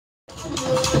Good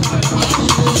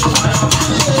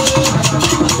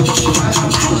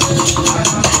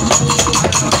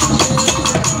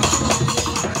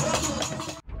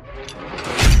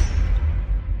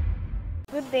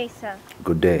day, sir.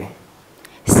 Good day.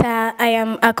 Sir, I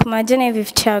am Akuma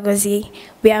Genevieve Chagozi.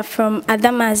 We are from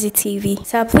Adamazi TV.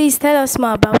 Sir, please tell us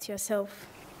more about yourself.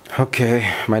 Okay,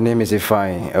 my name is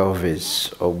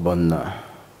Ignes Ogbonna.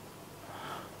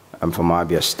 I'm from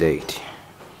ABIA State,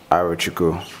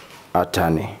 Arochukwu,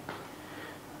 Atani.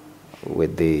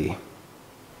 With the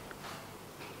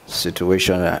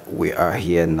situation that we are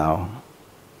here now,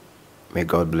 may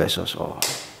God bless us all.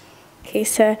 Okay,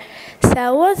 sir.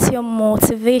 Sir, what's your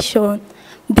motivation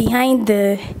behind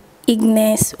the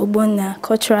Ignes Ogbonna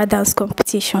Cultural Dance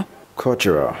Competition?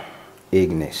 Cultural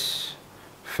Ignes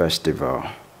Festival.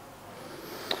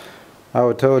 I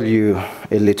will tell you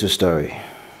a little story.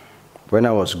 When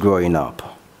I was growing up,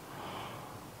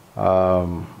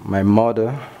 my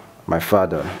mother, my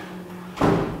father,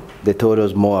 they told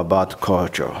us more about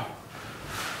culture.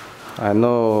 I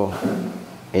know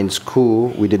in school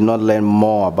we did not learn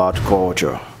more about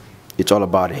culture. It's all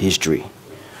about history.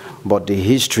 But the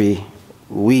history,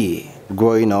 we,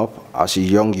 growing up as a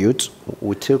young youth,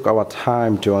 we took our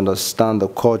time to understand the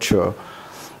culture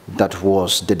that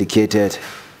was dedicated,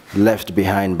 left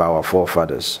behind by our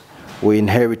forefathers. We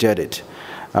inherited it,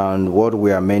 and what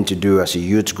we are meant to do as a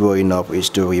youth growing up is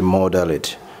to remodel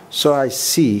it. So I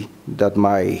see that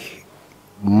my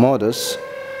mothers,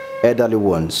 elderly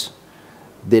ones,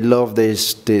 they love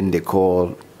this thing they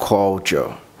call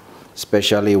culture.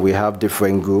 Especially we have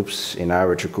different groups in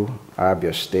Arochukwu,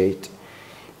 ABIA State,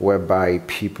 whereby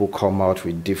people come out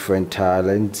with different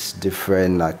talents,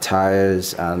 different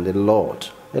attires, and a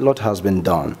lot has been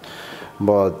done.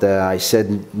 But I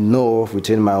said no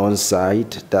within my own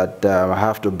side that I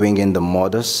have to bring in the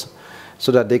mothers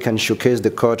so that they can showcase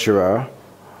the cultural,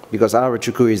 because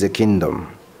Arochukwu is a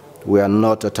kingdom. We are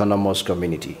not autonomous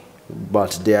community,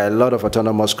 but there are a lot of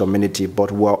autonomous community,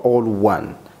 but we are all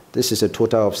one. This is a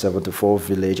total of 74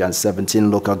 village and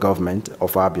 17 local government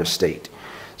of ABIA State.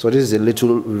 So this is a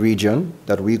little region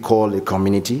that we call a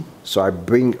community. So I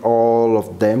bring all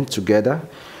of them together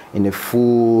in a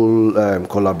full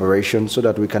collaboration so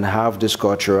that we can have this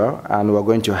culture, and we're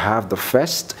going to have the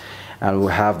first, and we'll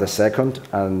have the second,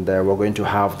 and we're going to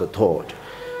have the third.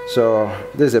 So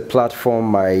this is a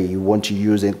platform I want to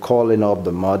use in calling up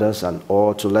the mothers and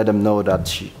all to let them know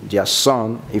that their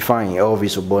son,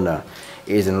 Ignes Ogbonna,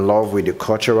 is in love with the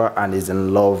culture and is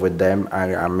in love with them,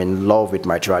 and I'm in love with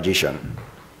my tradition.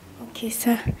 Okay,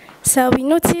 sir. Sir, we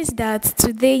noticed that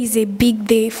today is a big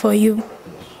day for you.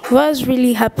 What's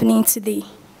really happening today?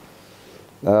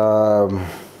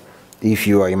 If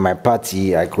you are in my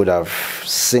party, I could have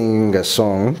sing a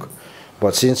song,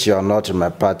 but since you are not in my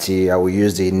party, I will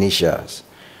use the initials.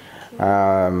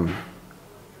 I'm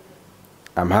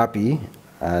happy,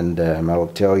 and I will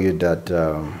tell you that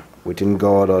within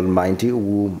God Almighty,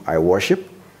 whom I worship,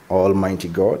 Almighty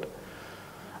God,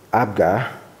 ABGA,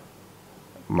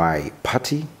 my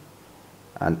party,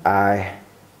 and I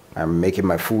am making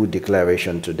my full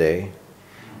declaration today,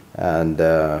 and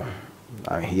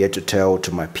I'm here to tell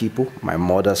to my people, my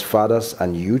mothers, fathers,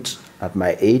 and youth at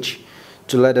my age,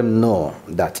 to let them know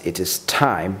that it is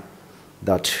time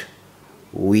that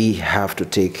we have to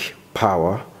take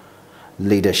power,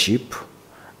 leadership,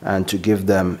 and to give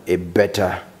them a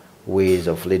better ways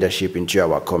of leadership into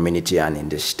our community and in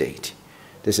the state.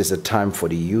 This is a time for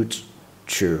the youth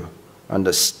to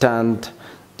understand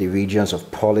the regions of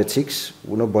politics.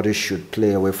 Nobody should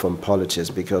play away from politics,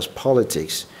 because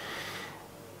politics,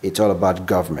 it's all about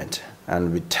government.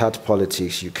 And without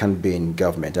politics, you can't be in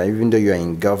government. And even though you're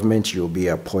in government, you'll be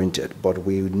appointed. But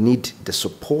we need the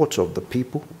support of the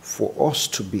people for us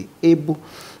to be able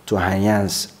to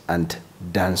enhance and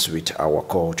dance with our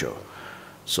culture.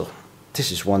 So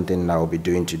this is one thing I'll be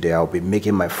doing today. I'll be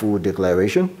making my full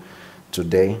declaration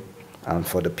today, and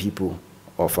for the people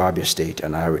of ABIA State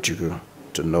and Arochukwu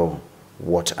to know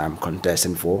what I'm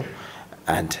contesting for.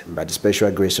 And by the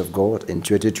special grace of God, in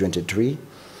 2023,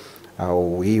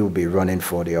 we will be running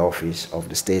for the office of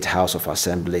the State House of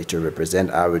Assembly to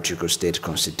represent Arochukwu State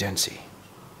constituency.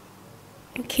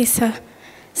 Okay, sir.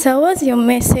 So what's your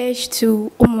message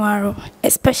to Umuaro,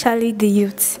 especially the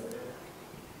youth?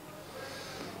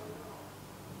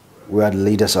 We are the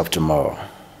leaders of tomorrow.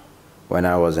 When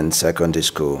I was in secondary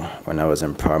school, when I was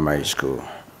in primary school,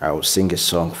 I will sing a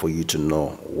song for you to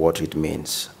know what it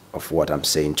means of what I'm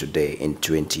saying today in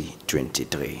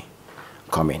 2023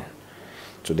 coming.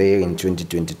 Today in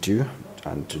 2022,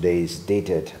 and today is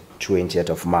dated 20th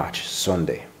of March,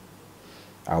 Sunday,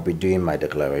 I'll be doing my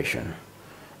declaration.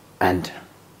 And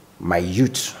my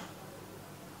youth,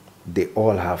 they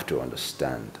all have to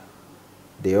understand.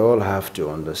 They all have to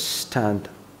understand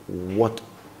what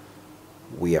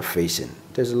we are facing.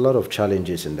 There's a lot of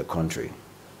challenges in the country.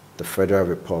 The Federal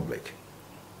Republic,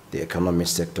 the economic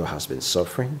sector has been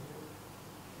suffering.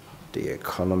 The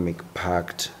economic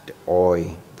pact, the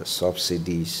oil, the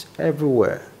subsidies,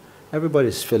 everywhere.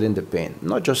 Everybody's feeling the pain,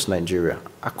 not just Nigeria,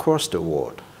 across the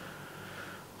world.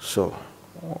 So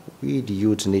we, the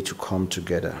youth, need to come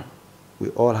together. We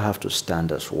all have to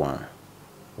stand as one.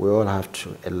 We all have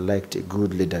to elect a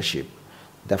good leadership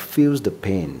that feels the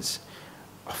pains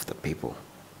of the people,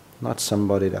 not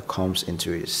somebody that comes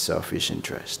into his selfish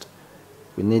interest.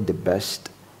 We need the best.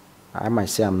 I might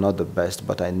say I'm not the best,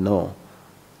 but I know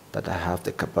that I have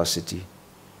the capacity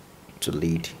to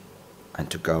lead and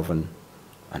to govern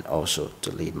and also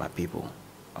to lead my people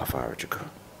of Arochukwu.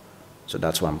 So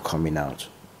that's why I'm coming out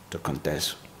to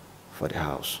contest for the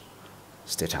House,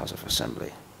 State House of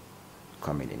Assembly,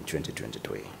 coming in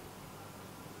 2023.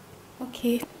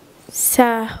 Okay.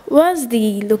 Sir, what's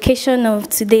the location of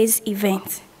today's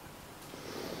event?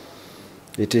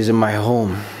 It is in my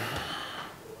home,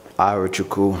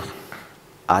 Arochukwu,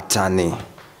 Atani.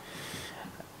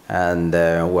 And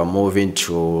we're moving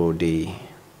to the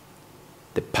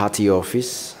party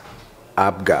office,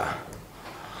 ABIA,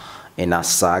 in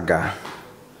Asaga.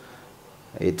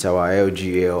 It's our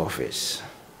LGA office.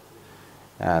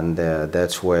 And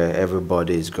that's where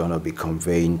everybody is going to be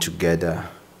conveying together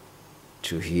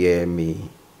to hear me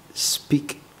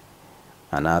speak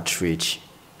an outreach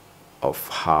of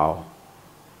how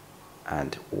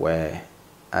and where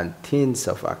and things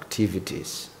of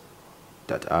activities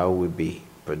that I will be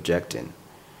projecting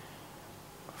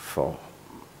for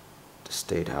the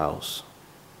State House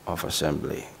of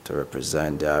Assembly to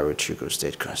represent the Arochukwu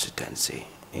State Constituency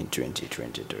in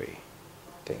 2023.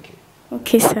 Thank you.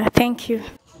 Okay, sir. Thank you.